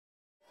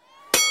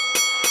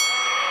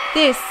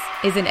This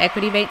is an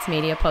Equity Mates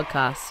Media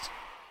podcast.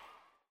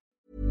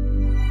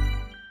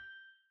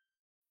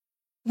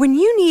 When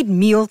you need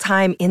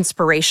mealtime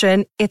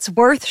inspiration, it's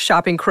worth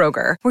shopping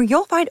Kroger, where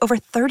you'll find over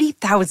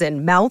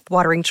 30,000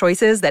 mouth-watering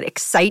choices that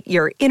excite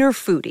your inner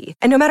foodie.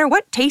 And no matter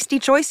what tasty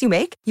choice you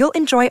make, you'll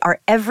enjoy our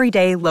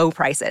everyday low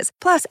prices,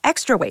 plus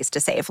extra ways to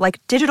save,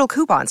 like digital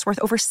coupons worth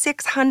over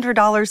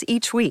 $600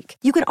 each week.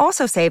 You can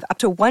also save up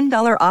to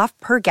 $1 off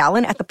per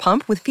gallon at the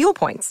pump with fuel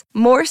points.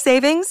 More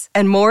savings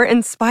and more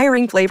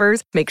inspiring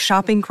flavors make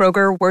shopping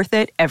Kroger worth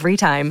it every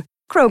time.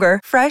 Kroger,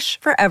 fresh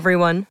for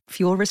everyone.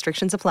 Fuel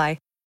restrictions apply.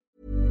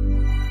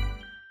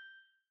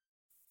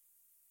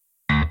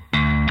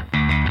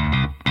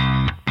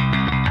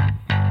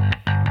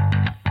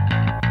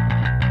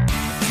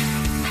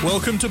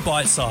 Welcome to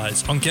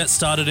Bitesize on Get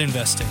Started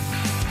Investing.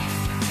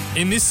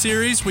 In this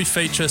series, we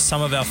feature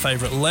some of our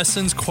favourite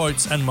lessons,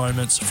 quotes, and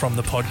moments from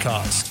the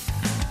podcast.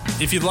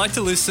 If you'd like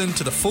to listen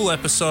to the full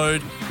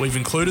episode, we've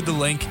included the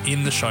link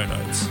in the show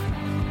notes.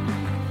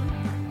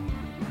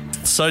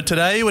 So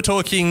today we're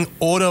talking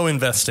auto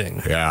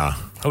investing. Yeah.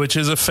 Which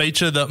is a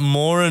feature that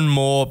more and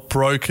more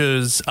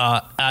brokers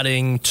are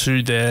adding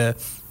to their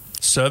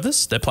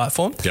service, their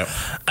platform. Yep.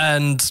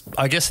 And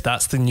I guess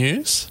that's the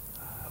news.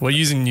 We're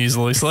using news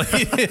loosely.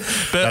 But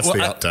that's the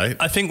update.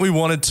 I think we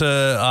wanted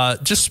to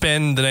just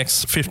spend the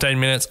next 15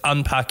 minutes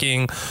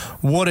unpacking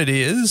what it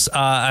is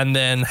and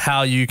then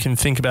how you can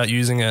think about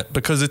using it,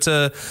 because it's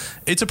a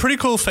pretty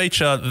cool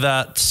feature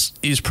that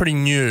is pretty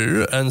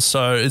new, and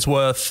so it's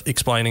worth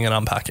explaining and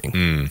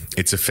unpacking.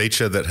 It's a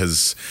feature that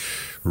has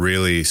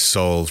really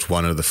solved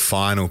one of the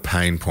final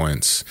pain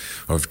points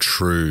of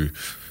true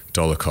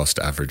dollar cost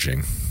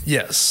averaging.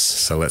 Yes.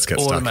 So let's get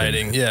stuck in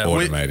automating. Yeah.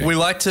 Automating. We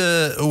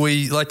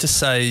like to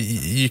say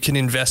you can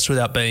invest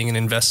without being an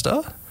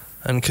investor,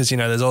 and because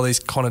there's all these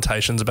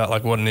connotations about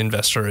like what an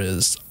investor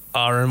is.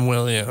 R.M.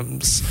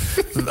 Williams,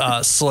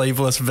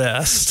 sleeveless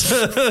vest,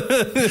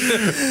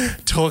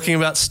 talking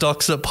about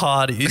stocks at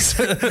parties.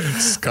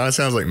 This kind of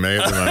sounds like me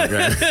at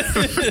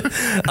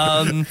the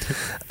moment.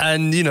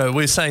 And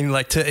we're saying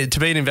like to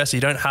be an investor,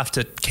 you don't have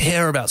to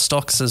care about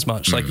stocks as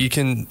much. Like you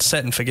can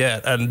set and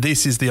forget, and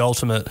this is the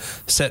ultimate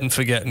set and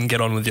forget and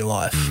get on with your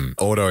life.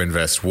 Auto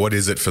invest. What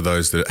is it for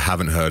those that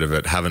haven't heard of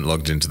it, haven't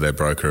logged into their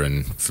broker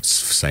and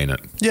seen it?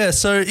 Yeah.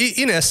 So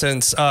in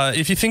essence,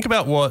 if you think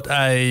about what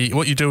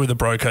you do with a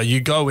broker, you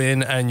go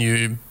in and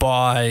you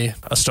buy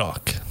a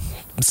stock.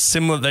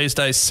 Similar these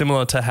days,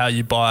 similar to how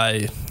you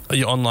buy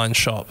your online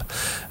shop.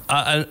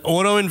 An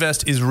auto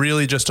invest is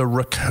really just a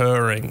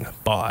recurring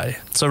buy.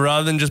 So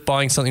rather than just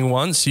buying something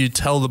once, you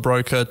tell the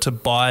broker to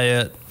buy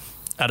it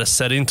at a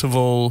set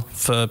interval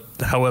for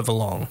however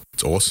long.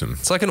 It's awesome.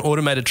 It's like an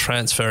automated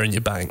transfer in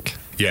your bank.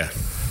 Yeah.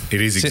 It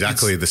is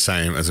exactly the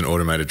same as an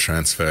automated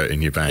transfer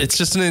in your bank. It's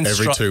just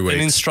every 2 weeks,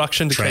 an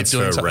instruction to keep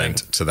doing something. Rent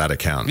to that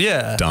account.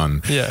 Yeah.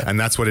 Done. Yeah. And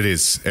that's what it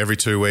is. Every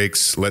 2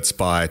 weeks, let's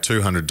buy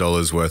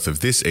 $200 worth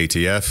of this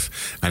ETF,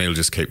 and it'll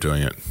just keep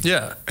doing it.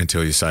 Yeah.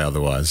 Until you say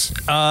otherwise.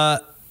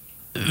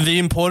 The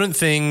important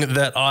thing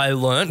that I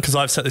learned, because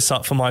I've set this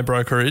up for my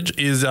brokerage,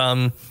 is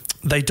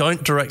they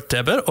don't direct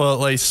debit, or at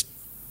least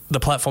the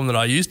platform that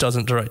I use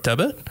doesn't direct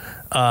debit.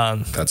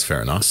 That's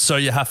fair enough. So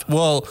you have,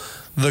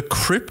 the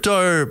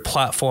crypto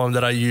platform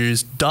that I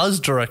use does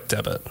direct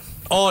debit.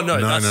 Oh,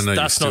 no,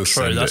 that's not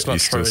true. That's not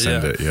true.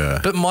 Yeah.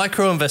 But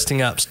micro investing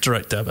apps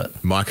direct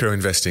debit. Micro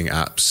investing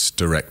apps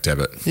direct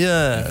debit.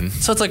 Yeah.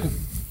 So it's like,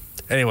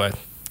 anyway,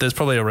 there's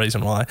probably a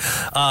reason why.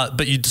 So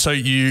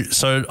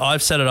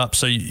I've set it up.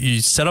 So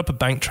you set up a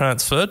bank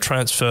transfer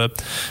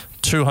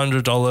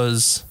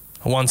 $200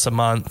 once a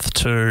month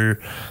to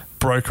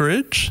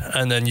brokerage,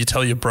 and then you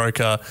tell your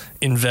broker,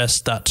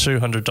 invest that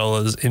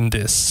 $200 in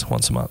this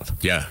once a month.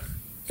 Yeah.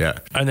 Yeah.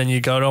 And then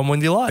you go on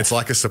with your life. It's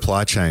like a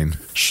supply chain.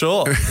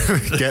 Sure.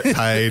 Get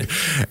paid.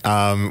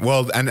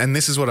 And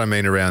this is what I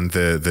mean around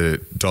the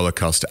dollar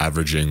cost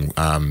averaging,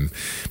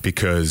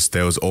 because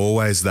there was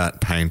always that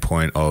pain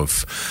point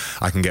of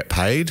I can get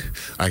paid,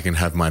 I can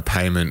have my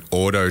payment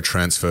auto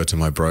transfer to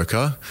my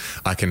broker,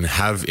 I can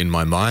have in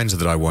my mind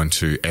that I want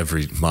to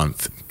every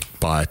month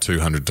buy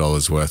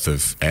 $200 worth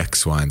of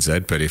X, Y, and Z.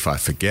 But if I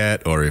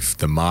forget, or if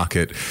the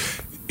market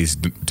is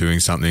doing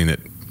something that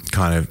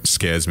kind of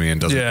scares me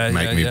and doesn't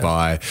make me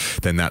buy,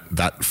 then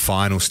that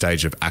final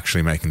stage of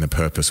actually making the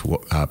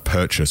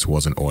purchase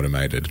wasn't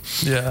automated.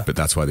 Yeah. But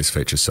that's why this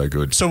feature is so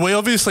good. So we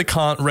obviously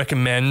can't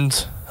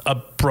recommend a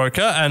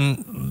broker,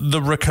 and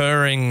the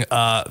recurring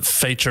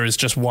feature is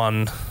just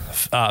one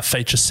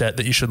feature set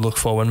that you should look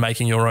for when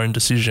making your own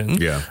decision.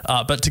 Yeah.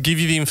 But to give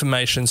you the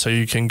information so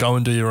you can go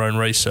and do your own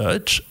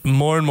research,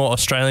 more and more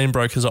Australian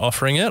brokers are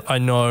offering it. I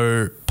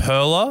know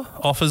Perla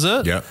offers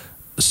it. Yeah.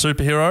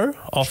 Superhero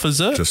offers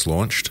it. Just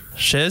launched.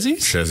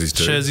 Sharesies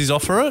do. Sharesies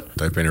offer it.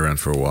 They've been around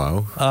for a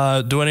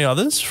while. Do any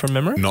others from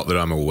memory? Not that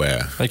I'm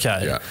aware.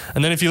 Okay. Yeah.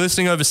 And then if you're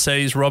listening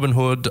overseas,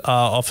 Robinhood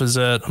offers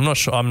it. I'm not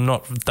sure. I'm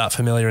not that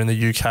familiar in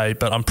the UK,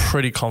 but I'm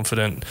pretty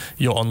confident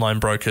your online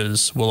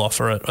brokers will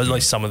offer it. At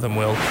least some of them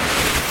will.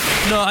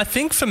 No, I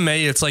think for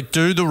me, it's like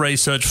do the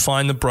research,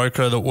 find the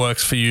broker that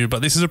works for you.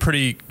 But this is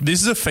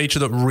a feature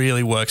that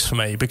really works for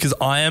me because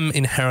I am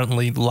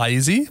inherently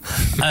lazy,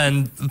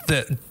 and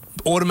that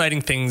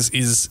automating things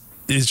is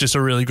just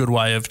a really good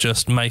way of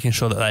just making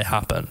sure that they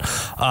happen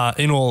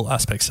in all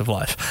aspects of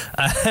life.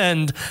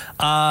 And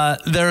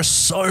there are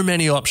so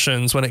many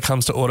options when it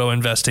comes to auto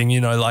investing.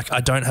 You know, like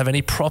I don't have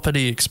any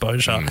property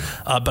exposure,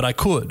 but I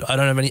could. I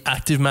don't have any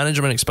active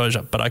management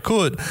exposure, but I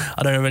could.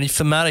 I don't have any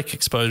thematic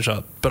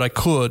exposure, but I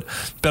could.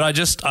 But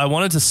I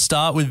wanted to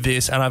start with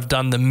this, and I've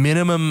done the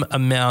minimum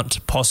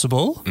amount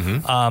possible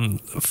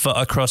for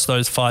across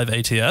those 5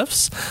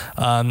 ETFs.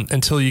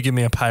 Until you give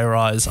me a pay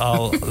rise,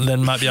 I'll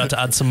then might be able to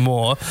add some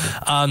more.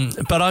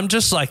 But I'm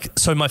just like,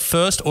 so my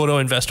first auto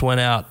invest went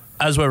out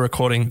as we're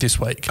recording this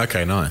week.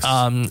 Okay, nice.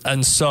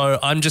 And so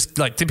I'm just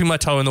like dipping my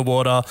toe in the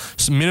water,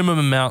 some minimum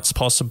amounts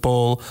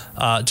possible,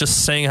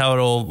 just seeing how it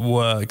all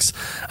works.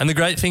 And the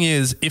great thing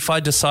is, if I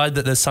decide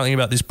that there's something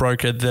about this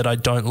broker that I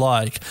don't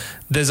like,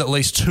 there's at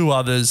least 2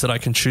 others that I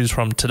can choose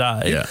from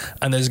today.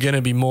 And there's going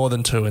to be more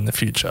than 2 in the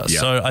future.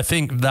 So I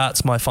think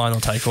that's my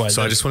final takeaway.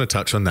 So I just want to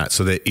touch on that.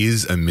 So there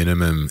is a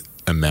minimum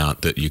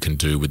amount that you can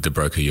do with the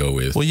broker you're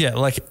with. Well, yeah,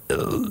 like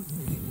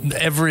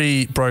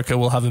every broker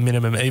will have a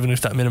minimum, even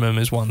if that minimum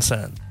is 1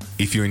 cent.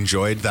 If you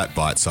enjoyed that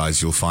bite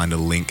size, you'll find a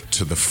link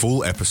to the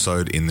full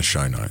episode in the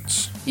show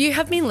notes. You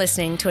have been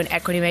listening to an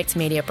Equity Mates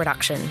Media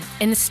production.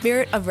 In the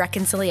spirit of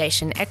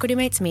reconciliation, Equity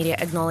Mates Media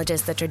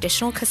acknowledges the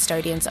traditional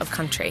custodians of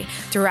country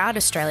throughout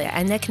Australia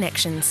and their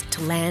connections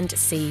to land,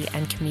 sea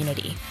and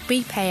community.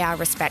 We pay our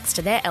respects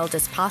to their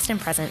elders past and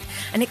present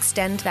and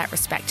extend that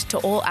respect to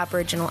all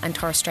Aboriginal and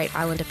Torres Strait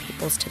Islander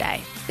peoples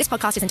today. This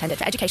podcast is intended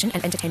for education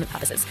and entertainment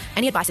purposes.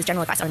 Any advice is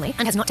general advice only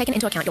and has not taken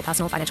into account your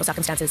personal financial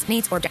circumstances,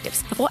 needs or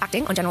objectives. Before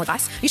acting on general advice,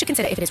 you should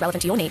consider if it is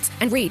relevant to your needs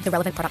and read the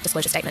relevant product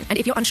disclosure statement. And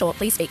if you're unsure,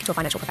 please speak to a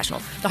financial professional.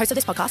 The hosts of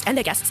this podcast and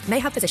their guests may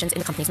have positions in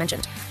the companies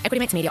mentioned. Equity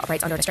Mates Media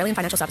operates under an Australian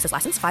Financial Services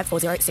Licence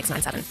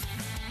 540697.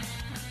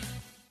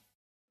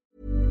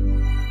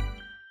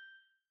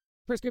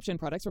 Prescription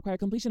products require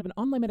completion of an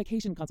online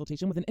medication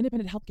consultation with an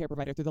independent healthcare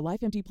provider through the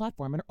LifeMD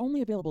platform and are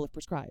only available if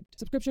prescribed.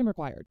 Subscription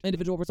required.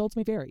 Individual results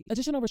may vary.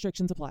 Additional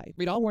restrictions apply.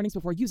 Read all warnings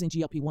before using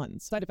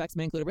GLP-1s. Side effects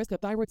may include a risk of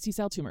thyroid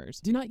C-cell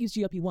tumors. Do not use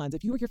GLP-1s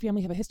if you or your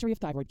family have a history of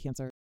thyroid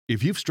cancer.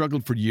 If you've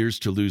struggled for years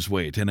to lose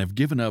weight and have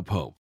given up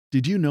hope,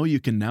 did you know you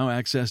can now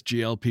access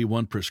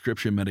GLP-1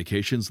 prescription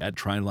medications at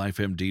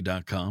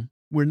TryLifeMD.com?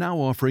 We're now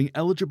offering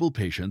eligible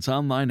patients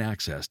online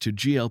access to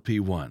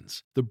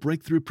GLP-1s, the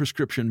breakthrough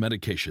prescription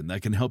medication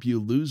that can help you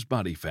lose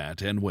body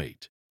fat and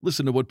weight.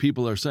 Listen to what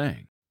people are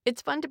saying.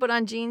 It's fun to put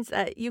on jeans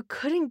that you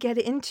couldn't get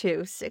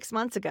into 6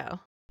 months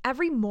ago.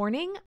 Every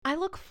morning, I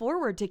look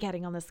forward to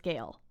getting on the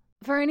scale.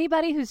 For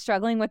anybody who's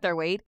struggling with their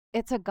weight,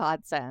 it's a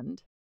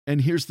godsend.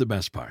 And here's the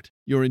best part.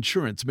 Your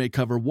insurance may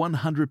cover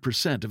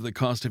 100% of the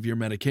cost of your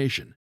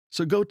medication.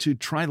 So go to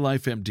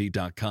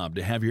TryLifeMD.com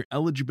to have your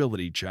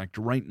eligibility checked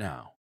right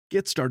now.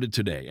 Get started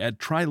today at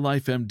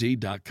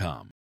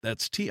TryLifeMD.com.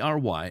 That's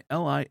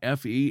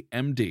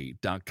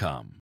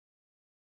TryLifeMD.com.